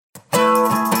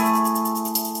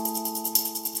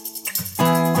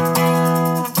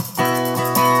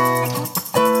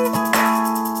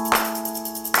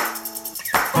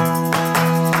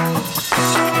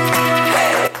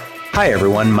Hi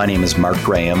everyone, my name is Mark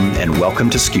Graham and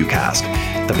welcome to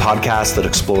SKUcast, the podcast that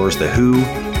explores the who,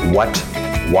 what,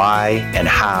 why, and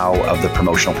how of the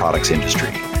promotional products industry.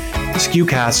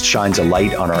 SKUcast shines a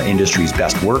light on our industry's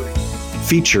best work,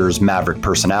 features maverick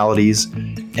personalities,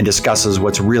 and discusses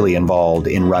what's really involved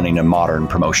in running a modern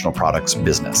promotional products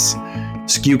business.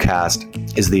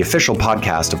 SKUcast is the official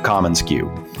podcast of commonsku.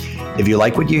 If you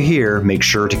like what you hear, make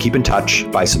sure to keep in touch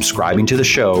by subscribing to the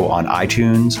show on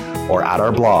iTunes or at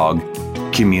our blog,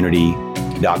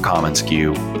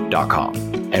 community.commonsku.com.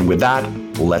 And with that,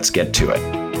 let's get to it.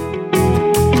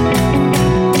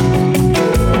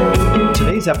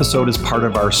 Today's episode is part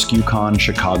of our SKUCon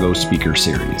Chicago Speaker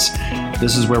Series.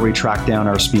 This is where we track down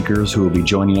our speakers who will be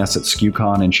joining us at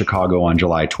SKUCon in Chicago on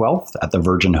July 12th at the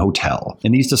Virgin Hotel.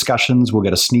 In these discussions, we'll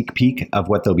get a sneak peek of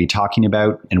what they'll be talking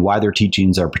about and why their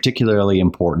teachings are particularly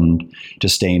important to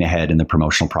staying ahead in the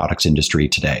promotional products industry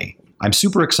today. I'm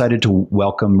super excited to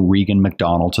welcome Regan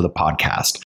McDonell to the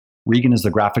podcast. Regan is the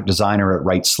graphic designer at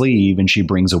RIGHTSLEEVE, and she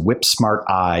brings a whip-smart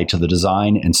eye to the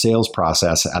design and sales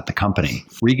process at the company.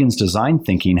 Regan's design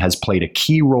thinking has played a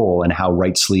key role in how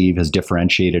RIGHTSLEEVE has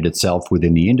differentiated itself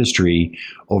within the industry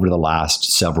over the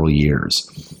last several years.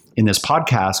 In this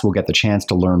podcast, we'll get the chance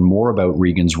to learn more about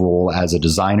Regan's role as a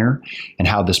designer and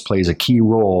how this plays a key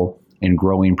role in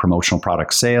growing promotional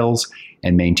product sales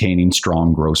and maintaining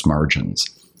strong gross margins.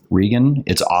 Regan,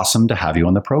 it's awesome to have you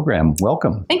on the program.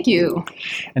 Welcome. Thank you.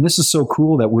 And this is so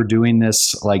cool that we're doing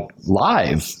this like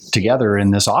live together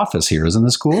in this office here. Isn't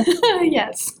this cool?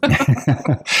 Yes.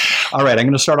 All right. I'm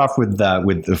going to start off with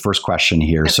the first question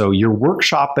here. Okay. So your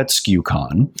workshop at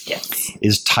SKUCon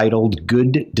is titled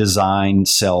Good Design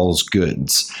Sells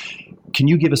Goods. Can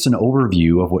you give us an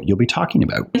overview of what you'll be talking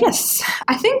about? Yes.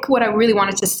 I think what I really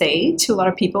wanted to say to a lot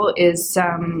of people is,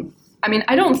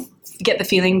 I don't get the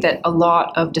feeling that a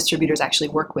lot of distributors actually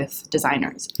work with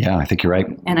designers. Yeah, I think you're right.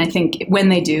 And I think when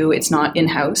they do, it's not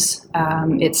in-house.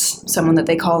 It's someone that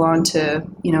they call on to,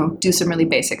 do some really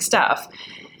basic stuff.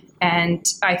 And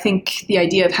I think the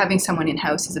idea of having someone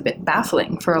in-house is a bit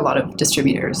baffling for a lot of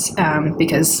distributors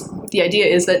because the idea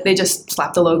is that they just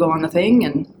slap the logo on the thing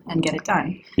and get it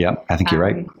done. Yeah, I think you're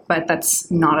right. But that's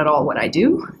not at all what I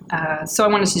do. So I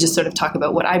wanted to just sort of talk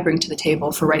about what I bring to the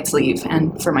table for RIGHTSLEEVE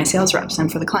and for my sales reps and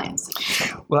for the clients.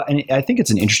 Well, and I think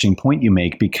it's an interesting point you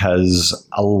make because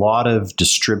a lot of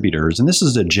distributors, and this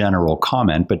is a general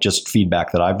comment, but just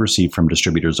feedback that I've received from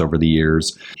distributors over the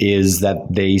years, is that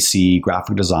they see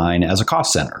graphic design as a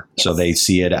cost center. Yes. So they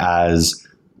see it as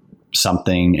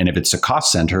something, and if it's a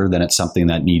cost center, then it's something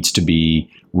that needs to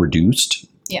be reduced.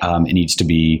 Yeah. It needs to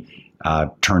be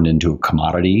turned into a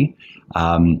commodity.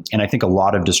 And I think a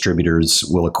lot of distributors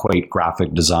will equate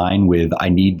graphic design with, I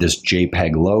need this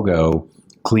JPEG logo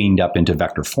cleaned up into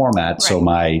vector format so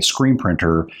my screen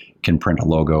printer can print a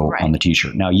logo on the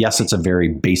t-shirt. Now, yes, it's a very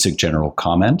basic general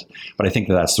comment, but I think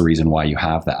that that's the reason why you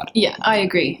have that. Yeah, I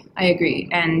agree.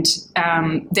 And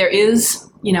there is,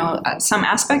 some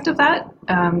aspect of that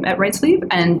at RIGHTSLEEVE.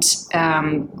 And,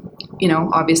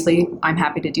 obviously I'm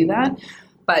happy to do that.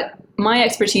 But my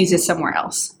expertise is somewhere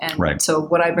else. And so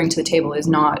what I bring to the table is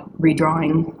not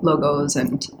redrawing logos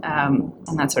and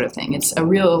that sort of thing. It's a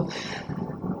real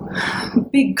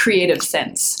big creative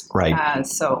sense. Right.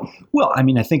 Well, I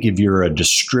think if you're a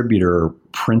distributor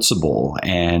principal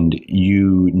and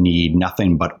you need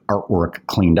nothing but artwork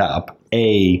cleaned up,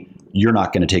 A, you're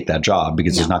not going to take that job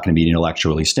because it's not going to be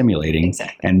intellectually stimulating.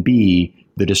 Exactly. And B,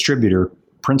 the distributor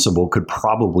principal could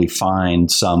probably find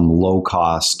some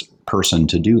low-cost person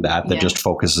to do that just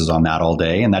focuses on that all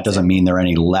day. And that doesn't mean they're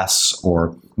any less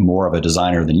or more of a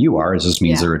designer than you are. It just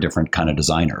means they're a different kind of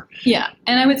designer. Yeah.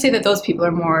 And I would say that those people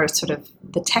are more sort of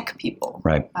the tech people.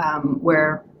 Right.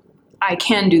 Where I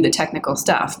can do the technical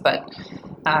stuff, but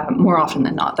more often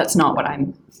than not, that's not what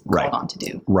I'm called on to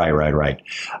do. Right.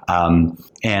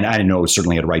 And I know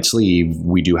certainly at RIGHTSLEEVE,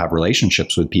 we do have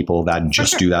relationships with people that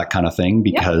just do that kind of thing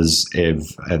because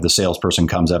if the salesperson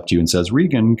comes up to you and says,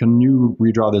 Regan, can you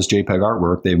redraw this JPEG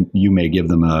artwork? You may give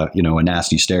them a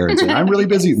nasty stare and say, I'm really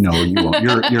busy. No, you won't.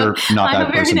 You're not that person. I'm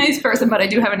a very nice person, but I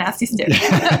do have a nasty stare.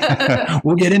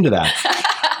 We'll get into that.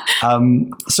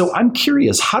 So I'm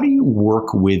curious, how do you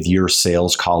work with your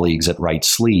sales colleagues at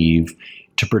RIGHTSLEEVE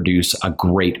to produce a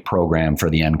great program for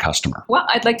the end customer? Well,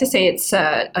 I'd like to say it's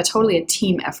totally a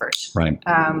team effort. Right.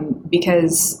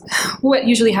 Because what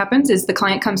usually happens is the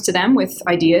client comes to them with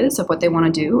ideas of what they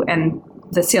want to do, and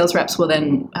the sales reps will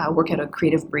then work out a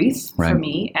creative brief for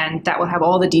me, and that will have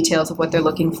all the details of what they're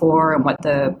looking for and what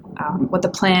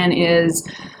the plan is,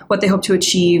 what they hope to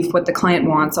achieve, what the client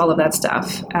wants, all of that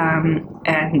stuff.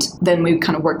 And then we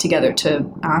kind of work together to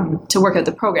work out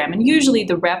the program. And usually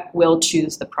the rep will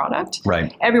choose the product.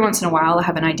 Right. Every once in a while, I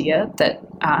have an idea that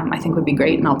I think would be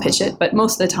great, and I'll pitch it. But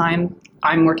most of the time,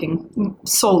 I'm working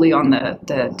solely on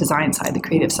the design side, the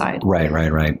creative side. Right.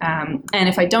 And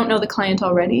if I don't know the client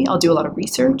already, I'll do a lot of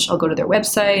research. I'll go to their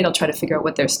website. I'll try to figure out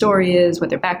what their story is, what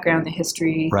their background, the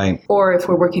history. Right. Or if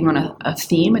we're working on a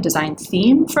theme, a design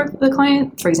theme for the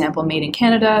client, for example, made in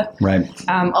Canada, right.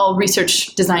 I'll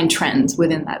research design trends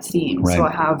within that theme. Right. So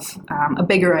I have a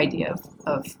bigger idea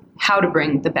of how to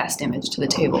bring the best image to the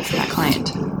table for that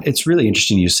client. It's really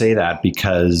interesting you say that,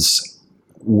 because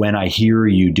when I hear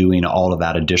you doing all of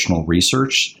that additional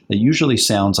research, it usually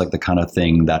sounds like the kind of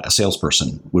thing that a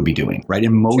salesperson would be doing, right?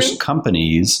 In most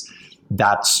companies,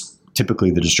 that's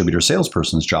typically the distributor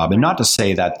salesperson's job. And not to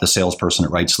say that the salesperson at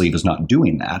Right Sleeve is not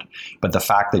doing that, but the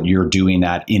fact that you're doing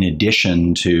that in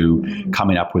addition to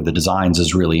coming up with the designs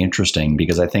is really interesting,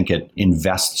 because I think it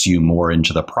invests you more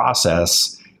into the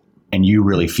process. And you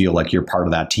really feel like you're part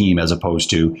of that team, as opposed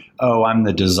to, oh, I'm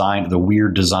the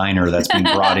weird designer that's been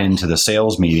brought into the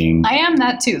sales meeting. I am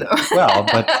that too, though. Well,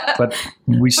 but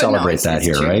we celebrate that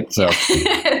here, true. Right? So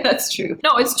that's true.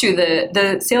 No, it's true.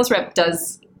 The sales rep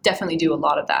does definitely do a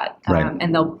lot of that, right.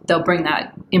 And they'll bring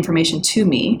that information to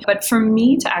me. But for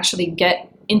me to actually get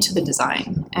into the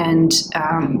design and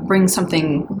bring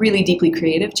something really deeply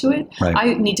creative to it, right.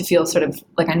 I need to feel sort of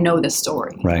like I know the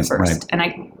story first. Right. And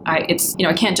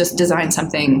I can't just design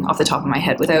something off the top of my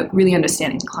head without really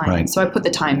understanding the client. Right. So I put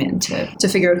the time in to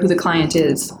figure out who the client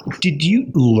is. Did you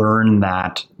learn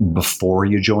that before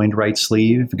you joined Right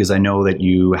Sleeve? Because I know that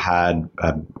you had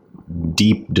a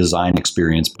deep design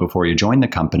experience before you joined the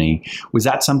company. Was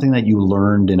that something that you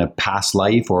learned in a past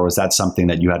life, or was that something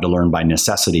that you had to learn by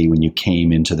necessity when you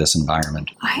came into this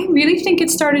environment? I really think it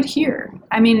started here.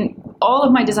 I mean, all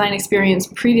of my design experience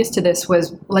previous to this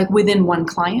was like within one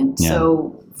client. Yeah.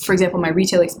 So, for example, my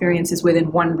retail experience is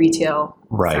within one retail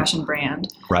right. fashion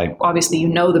brand. Right. Obviously, you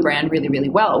know the brand really, really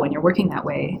well when you're working that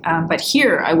way. But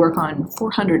here, I work on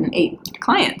 408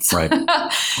 clients. Right.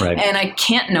 Right. And I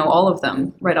can't know all of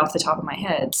them right off the top of my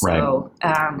head. So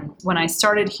when I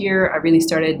started here, I really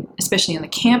started, especially in the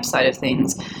camp side of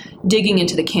things, digging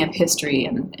into the camp history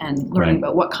and learning right.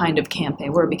 about what kind of camp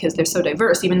they were, because they're so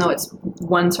diverse. Even though it's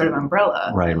one sort of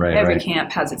umbrella, every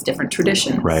camp has its different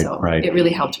traditions. Right. So right. it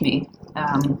really helped me,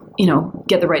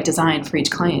 get the right design for each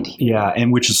client. Yeah,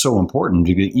 and which is so important,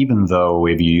 because even though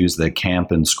if you use the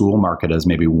camp and school market as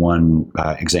maybe one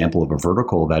example of a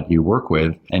vertical that you work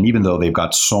with, and even though they've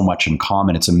got so much in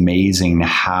common, it's amazing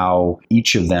how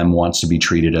each of them wants to be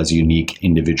treated as a unique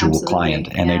individual Absolutely. Client,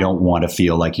 and they don't want to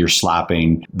feel like you're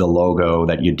slapping the logo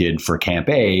that you did for Camp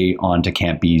A onto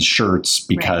Camp B's shirts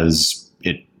because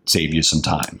it saved you some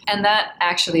time. And that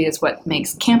actually is what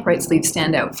makes Camp Right Sleeve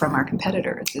stand out from our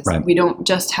competitors. Right. We don't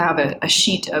just have a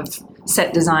sheet of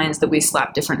set designs that we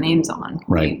slap different names on.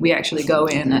 Right. We actually go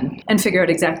in and figure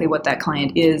out exactly what that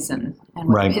client is and what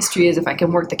right. the history is. If I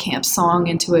can work the camp song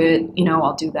into it,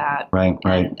 I'll do that. Right,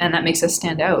 right. And that makes us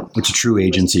stand out. It's a true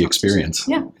agency experience.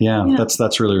 Yeah.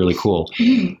 That's really, really cool.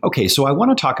 Mm-hmm. Okay, so I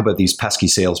want to talk about these pesky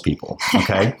salespeople,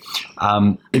 okay?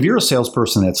 If you're a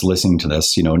salesperson that's listening to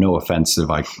this, no offense if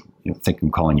I think I'm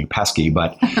calling you pesky,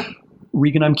 but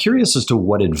Regan, I'm curious as to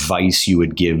what advice you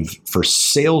would give for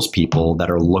salespeople that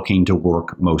are looking to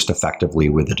work most effectively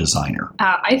with a designer.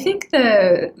 I think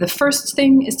the first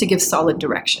thing is to give solid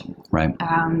direction. Right.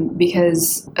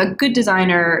 Because a good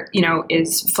designer,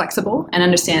 is flexible and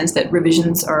understands that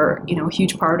revisions are, a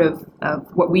huge part of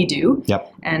what we do.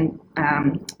 Yep. And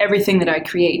everything that I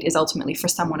create is ultimately for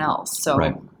someone else. So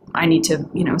right. I need to,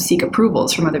 seek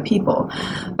approvals from other people.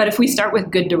 But if we start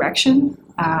with good direction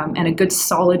and a good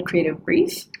solid creative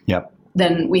brief, yep.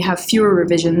 then we have fewer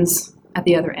revisions at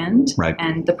the other end, right.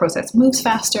 and the process moves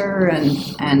faster and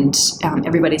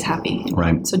everybody's happy.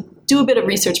 Right. So do a bit of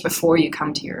research before you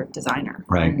come to your designer,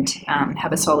 right. and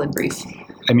have a solid brief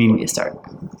before you start.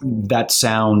 That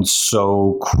sounds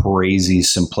so crazy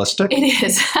simplistic. It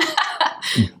is.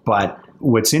 But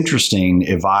what's interesting,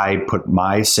 if I put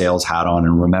my sales hat on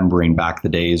and remembering back the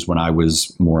days when I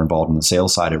was more involved in the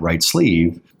sales side at Right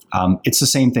Sleeve, it's the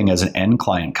same thing as an end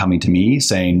client coming to me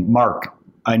saying, Mark,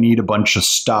 I need a bunch of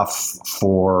stuff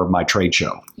for my trade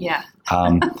show. Yeah.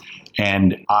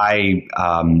 And I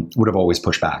would have always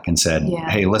pushed back and said,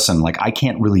 hey, listen, I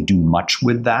can't really do much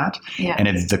with that. Yeah. And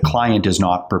if the client is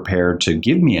not prepared to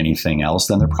give me anything else,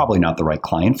 then they're probably not the right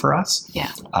client for us.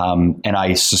 Yeah. And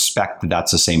I suspect that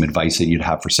that's the same advice that you'd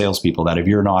have for salespeople, that if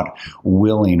you're not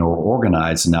willing or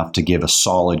organized enough to give a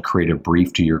solid creative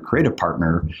brief to your creative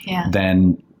partner,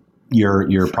 then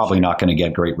you're probably not going to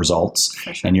get great results,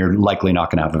 sure. and you're likely not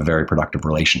going to have a very productive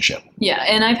relationship. Yeah,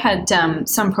 and I've had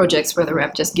some projects where the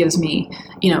rep just gives me,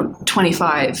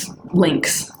 25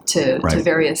 links to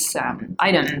various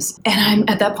items, and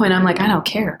at that point I'm like, I don't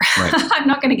care. Right. I'm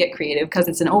not going to get creative because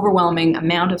it's an overwhelming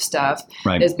amount of stuff.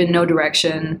 Right. There's been no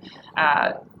direction,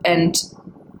 and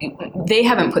they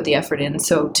haven't put the effort in.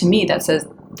 So to me, that says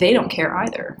they don't care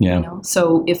either. Yeah.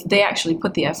 So if they actually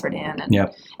put the effort in,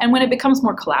 and when it becomes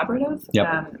more collaborative,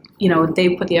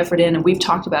 they put the effort in, and we've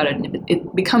talked about it, and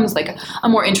it becomes like a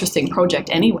more interesting project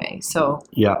anyway. So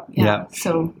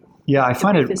So I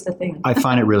find it is the thing. I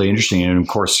find it really interesting, and of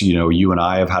course, you and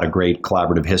I have had a great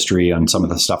collaborative history on some of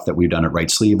the stuff that we've done at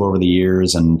RIGHTSLEEVE over the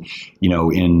years, and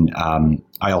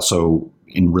I also,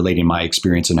 in relating my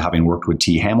experience and having worked with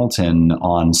T. Hamilton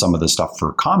on some of the stuff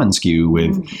for Common SKU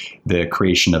with the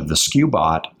creation of the SKU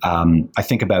bot, I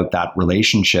think about that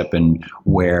relationship and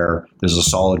where there's a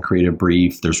solid creative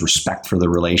brief, there's respect for the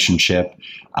relationship,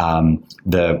 the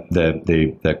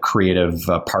creative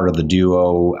part of the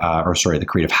duo, the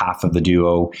creative half of the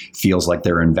duo feels like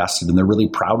they're invested and they're really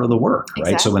proud of the work,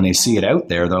 right? Exactly. So when they see it out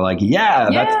there, they're like,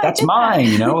 that's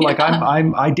mine, like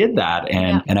I did that,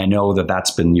 and I know that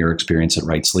that's been your experience at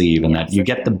RIGHTSLEEVE, and that you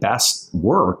get the best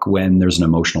work when there's an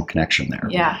emotional connection there.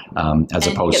 Yeah. As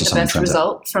opposed to something transactional. You get the best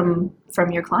result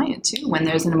from your client too, when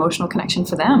there's an emotional connection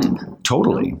for them.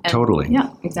 Totally.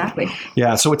 Yeah, exactly.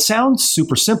 Yeah. So it sounds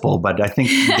super simple, but I think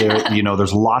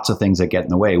there's lots of things that get in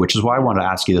the way, which is why I wanted to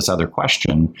ask you this other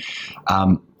question.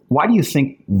 Why do you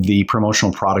think the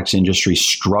promotional products industry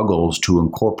struggles to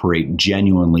incorporate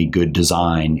genuinely good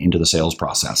design into the sales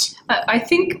process? I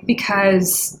think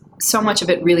because so much of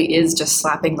it really is just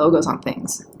slapping logos on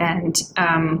things. And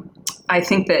I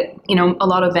think that, a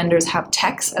lot of vendors have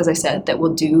techs, as I said, that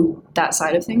will do that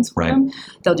side of things for them.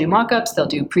 They'll do mock-ups, they'll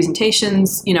do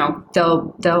presentations,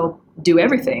 they'll do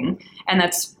everything. And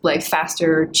that's like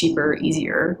faster, cheaper,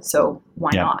 easier. So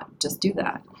why not just do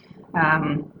that?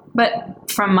 But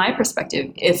from my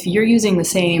perspective, if you're using the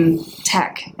same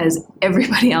tech as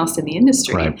everybody else in the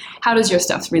industry, how does your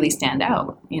stuff really stand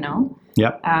out,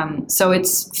 Yep. So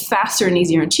it's faster and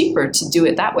easier and cheaper to do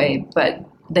it that way, but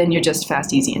then you're just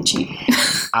fast, easy, and cheap.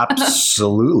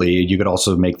 Absolutely. You could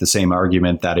also make the same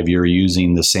argument that if you're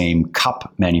using the same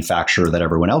cup manufacturer that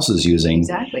everyone else is using,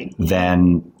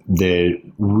 then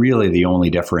the only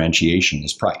differentiation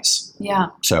is price. Yeah.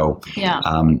 So,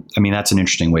 that's an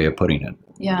interesting way of putting it.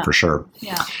 Yeah. For sure.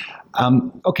 Yeah.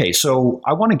 Okay. So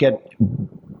I want to get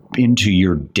into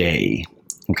your day.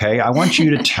 Okay. I want you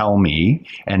to tell me,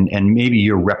 and maybe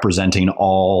you're representing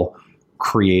all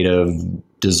creative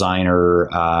designer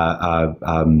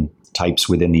types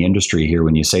within the industry here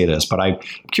when you say this, but I'm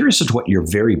curious as to what your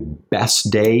very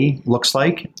best day looks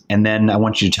like. And then I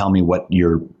want you to tell me what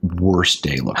your worst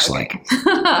day looks like.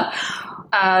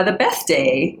 The best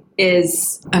day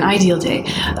is an ideal day.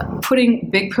 Putting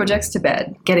big projects to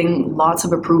bed, getting lots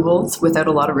of approvals without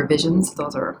a lot of revisions.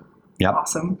 Those are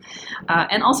awesome.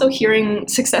 And also hearing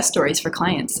success stories for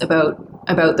clients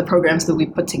about the programs that we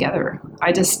put together.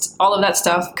 All of that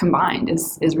stuff combined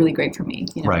is really great for me,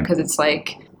 because it's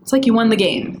like you won the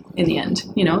game in the end,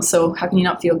 so how can you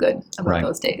not feel good about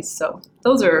those days? So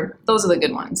those are the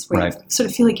good ones where you sort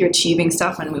of feel like you're achieving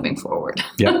stuff and moving forward.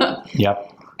 Yep.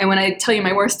 And when I tell you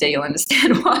my worst day, you'll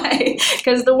understand why.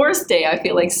 Because the worst day, I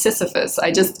feel like Sisyphus.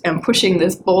 I just am pushing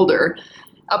this boulder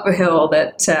up a hill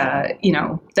that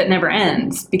that never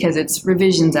ends, because it's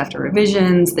revisions after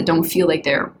revisions that don't feel like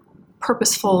they're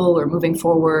purposeful or moving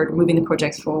the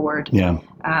projects forward. Yeah.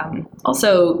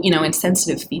 Also,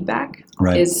 insensitive feedback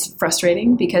is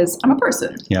frustrating, because I'm a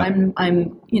person. Yeah. I'm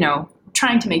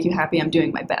trying to make you happy. I'm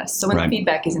doing my best. So when the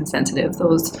feedback is insensitive,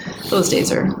 those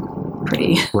days are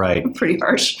pretty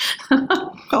harsh.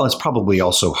 Well, it's probably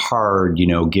also hard,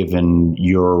 given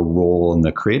your role in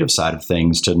the creative side of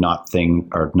things, to not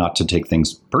to take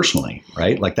things personally,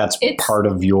 right? Like that's part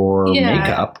of your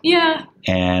makeup. Yeah.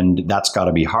 And that's got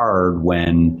to be hard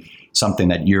when something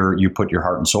that you put your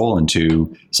heart and soul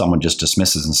into, someone just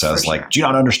dismisses and says, like, do you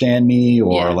not understand me?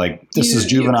 Or like, this is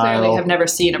juvenile. You clearly have never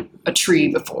seen a tree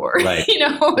before. Right.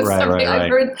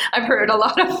 I've heard a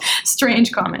lot of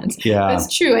strange comments. Yeah.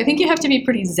 That's true. I think you have to be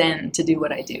pretty zen to do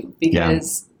what I do,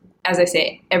 because as I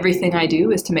say, everything I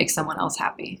do is to make someone else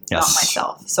happy, not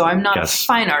myself. So I'm not a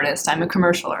fine artist. I'm a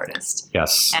commercial artist.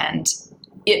 Yes. And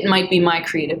it might be my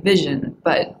creative vision,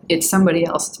 but it's somebody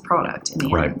else's product in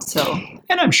the end. So,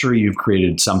 and I'm sure you've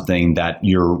created something that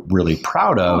you're really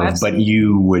proud of, but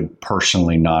you would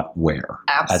personally not wear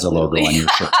as a logo on your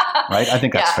shirt, right? I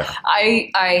think that's fair.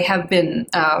 I have been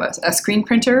a screen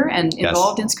printer and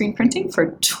involved in screen printing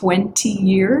for 20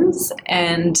 years,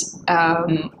 and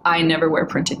I never wear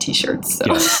printed T-shirts. So.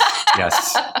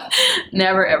 Yes.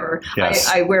 Never, ever. Yes.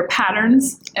 I wear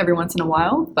patterns every once in a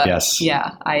while, but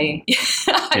I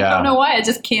don't know why. I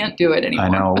just can't do it anymore. I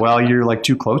know. Well, you're like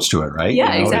too close to it, right?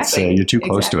 Yeah, exactly. You're too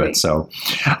close to it. So,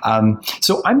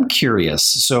 so I'm curious.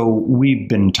 So we've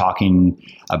been talking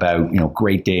about,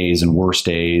 great days and worst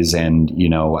days. And,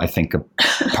 I think a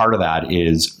part of that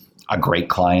is a great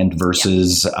client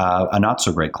versus a not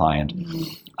so great client.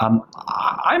 Mm-hmm.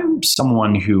 I'm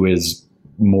someone who is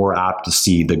more apt to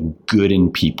see the good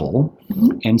in people.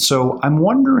 Mm-hmm. And so I'm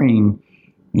wondering,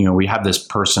 we have this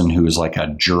person who is like a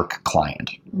jerk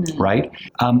client, right?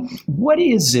 What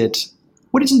is it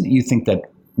that you think that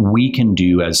we can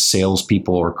do as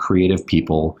salespeople or creative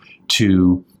people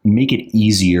to make it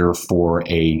easier for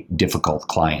a difficult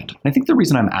client? And I think the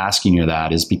reason I'm asking you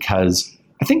that is because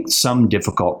I think some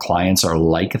difficult clients are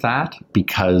like that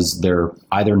because they're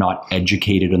either not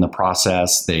educated in the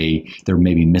process, they're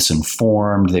maybe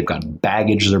misinformed, they've got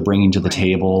baggage they're bringing to the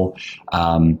table,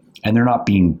 and they're not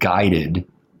being guided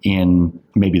in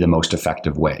maybe the most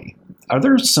effective way. Are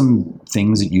there some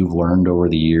things that you've learned over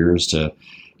the years to,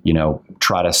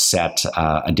 try to set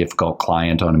a difficult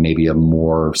client on maybe a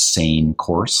more sane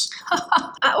course?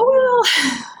 Well,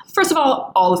 first of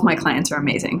all of my clients are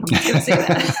amazing. I'm just going to say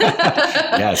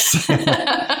that. Yes.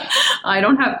 I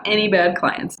don't have any bad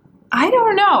clients. I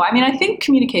don't know. I mean, I think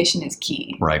communication is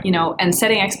key, right? And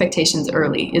setting expectations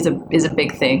early is a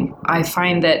big thing. I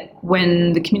find that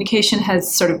when the communication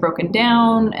has sort of broken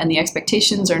down and the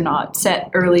expectations are not set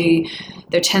early,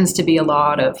 there tends to be a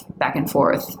lot of back and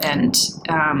forth, and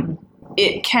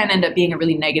it can end up being a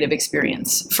really negative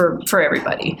experience for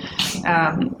everybody.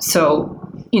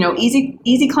 So,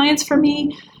 easy clients for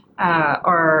me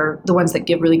are the ones that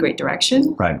give really great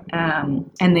direction, right?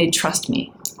 And they trust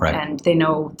me. Right. And they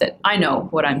know that I know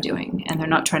what I'm doing, and they're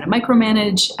not trying to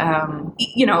micromanage.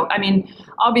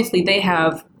 Obviously they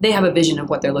have a vision of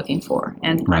what they're looking for,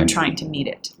 and I'm trying to meet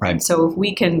it. Right. So if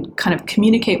we can kind of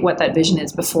communicate what that vision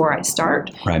is before I start,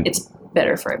 it's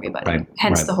better for everybody. Right.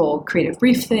 Hence the whole creative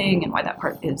brief thing and why that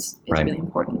part is really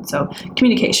important. So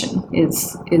communication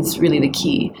is really the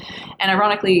key. And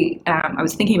ironically, I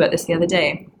was thinking about this the other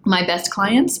day. My best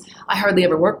clients, I hardly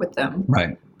ever work with them.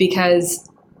 Right. Because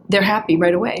they're happy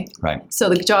right away. Right. So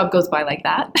the job goes by like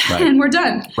that, and we're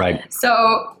done. Right.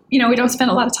 So, we don't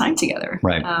spend a lot of time together.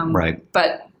 Right.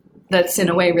 But that's in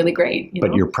a way really great.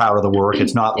 But you're proud of the work.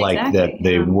 It's not like that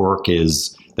the work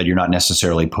is that you're not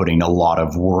necessarily putting a lot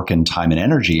of work and time and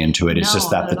energy into it. It's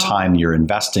just that the time you're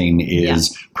investing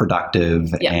is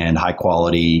productive and high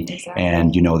quality,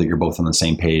 and you know that you're both on the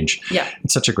same page. Yeah.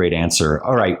 It's such a great answer.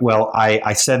 All right. Well,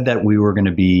 I said that we were going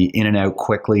to be in and out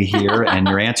quickly here, and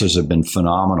your answers have been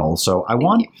phenomenal. So I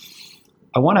want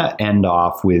to end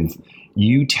off with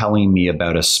you telling me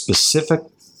about a specific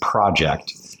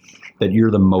project that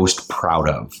you're the most proud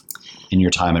of in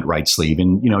your time at RIGHTSLEEVE.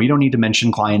 And, you don't need to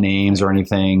mention client names or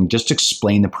anything. Just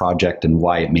explain the project and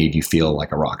why it made you feel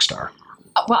like a rock star.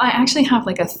 Well, I actually have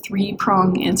like a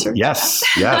 3-prong answer. Yes,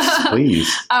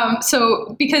 please.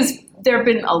 So because there have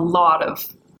been a lot of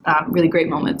really great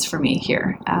moments for me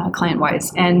here,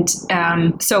 client-wise. And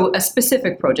so a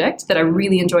specific project that I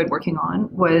really enjoyed working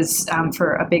on was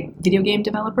for a big video game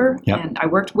developer. Yep. And I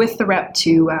worked with the rep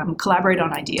to collaborate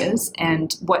on ideas.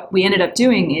 And what we ended up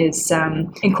doing is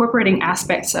incorporating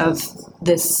aspects of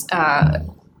this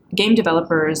game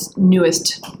developer's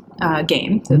newest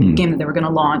game, the game that they were going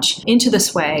to launch, into the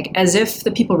swag, as if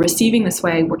the people receiving the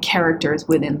swag were characters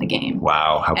within the game.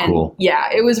 Wow, how cool. Yeah,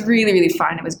 it was really, really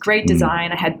fun. It was great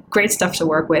design. I had great stuff to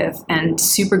work with and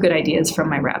super good ideas from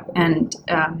my rep. And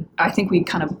I think we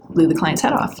kind of blew the client's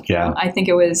head off. Yeah. I think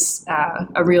it was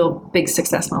a real big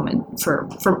success moment for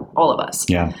all of us.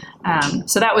 Yeah.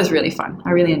 So that was really fun.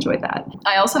 I really enjoyed that.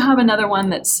 I also have another one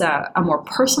that's a more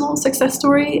personal success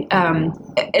story.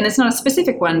 And it's not a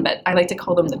specific one, but I like to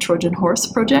call them the Trojan horse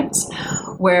projects,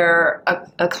 where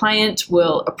a client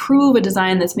will approve a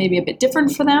design that's maybe a bit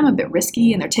different for them, a bit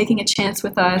risky, and they're taking a chance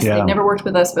with us. Yeah. They've never worked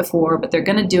with us before, but they're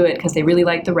going to do it because they really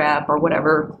like the rep or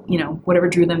whatever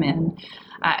drew them in,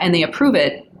 and they approve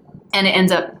it, and it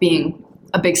ends up being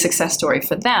a big success story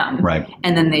for them. Right.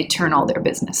 And then they turn all their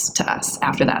business to us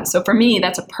after that. So for me,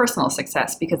 that's a personal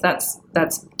success because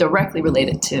that's directly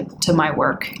related to my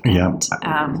work. Yeah.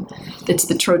 And it's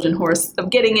the Trojan horse of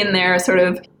getting in there, sort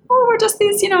of oh, we're just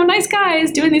these, nice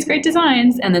guys doing these great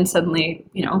designs. And then suddenly,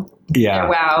 they're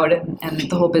wowed and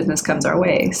the whole business comes our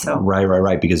way. So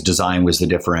Right. Because design was the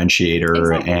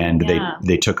differentiator, and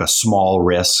they took a small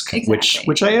risk,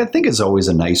 which I think is always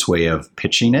a nice way of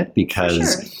pitching it,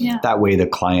 because that way the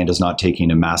client is not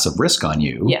taking a massive risk on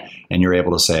you, and you're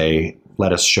able to say,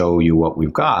 let us show you what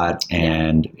we've got,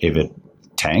 and if it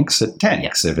tanks, it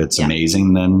tanks. If it's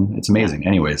amazing, then it's amazing.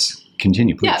 Anyways,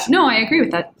 continue, please. Yeah, no, I agree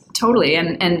with that. Totally.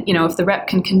 And if the rep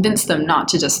can convince them not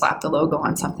to just slap the logo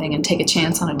on something and take a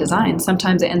chance on a design,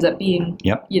 sometimes it ends up being,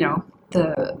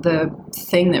 the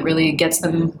thing that really gets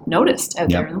them noticed out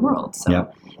there in the world.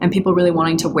 So, and people really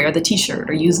wanting to wear the T-shirt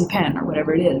or use the pen or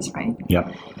whatever it is, right?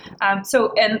 Yep.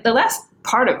 And the last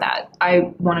part of that,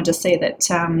 I want to just say that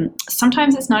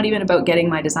sometimes it's not even about getting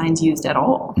my designs used at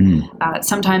all.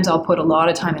 Sometimes I'll put a lot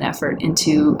of time and effort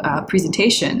into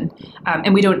presentation,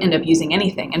 and we don't end up using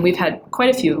anything. And we've had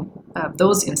quite a few of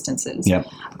those instances. Yep.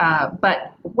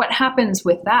 But what happens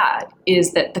with that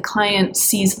is that the client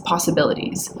sees the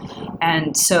possibilities.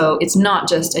 And so it's not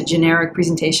just a generic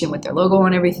presentation with their logo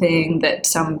on everything that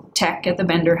some tech at the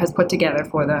vendor has put together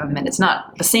for them. And it's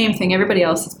not the same thing everybody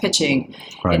else is pitching.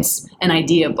 Right. It's an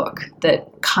idea book that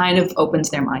kind of opens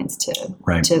their minds to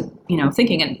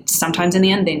thinking. And sometimes in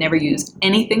the end, they never use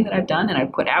anything that I've done, and I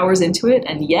put hours into it.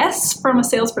 And yes, from a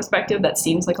sales perspective, that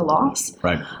seems like a loss.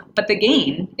 Right. But the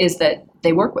gain is that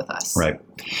they work with us. Right.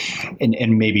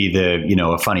 And maybe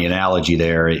a funny analogy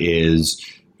there is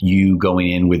you going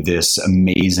in with this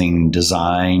amazing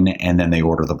design, and then they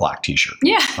order the black T-shirt.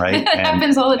 Yeah, right. That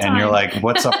happens all the time. And you're like,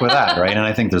 what's up with that, right? And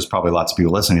I think there's probably lots of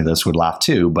people listening to this would laugh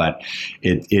too, but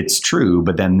it's true.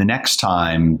 But then the next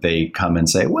time they come and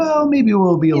say, well, maybe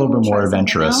we'll be a little bit more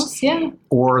adventurous.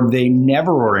 Or they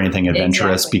never order anything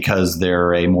adventurous because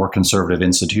they're a more conservative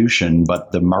institution,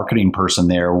 but the marketing person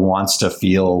there wants to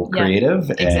feel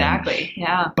creative.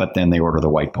 But then they order the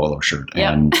white polo shirt.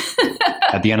 Yep. And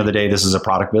at the end of the day, this is a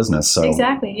product business. So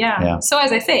So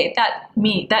as I say,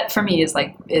 that for me is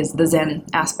the Zen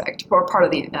aspect, or part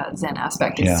of the Zen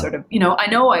aspect is sort of, I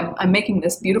know I'm making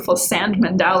this beautiful sand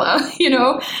mandala,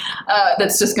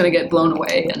 that's just going to get blown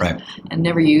away and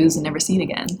never used and never seen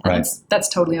again. And that's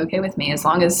totally okay with me, as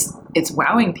long as it's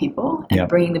wowing people and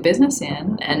bringing the business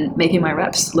in and making my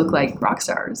reps look like rock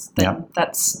stars. Then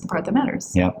that's the part that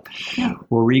matters. Yeah.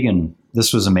 Well, Regan,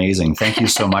 this was amazing. Thank you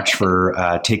so much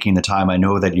for taking the time. I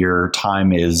know that your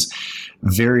time is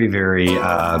very, very,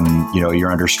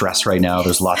 you're under stress right now.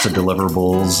 There's lots of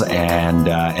deliverables,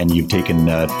 and you've taken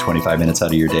 25 minutes out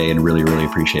of your day, and really, really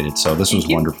appreciate it. So this was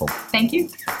wonderful. Thank you.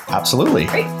 Absolutely.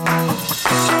 Great.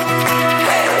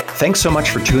 Thanks so much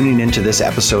for tuning into this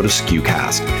episode of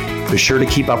SKUcast. Be sure to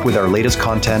keep up with our latest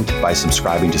content by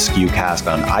subscribing to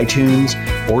SKUcast on iTunes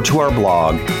or to our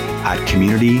blog at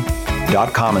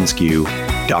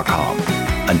community.commonsku.com.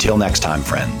 Until next time,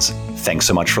 friends, thanks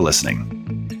so much for listening.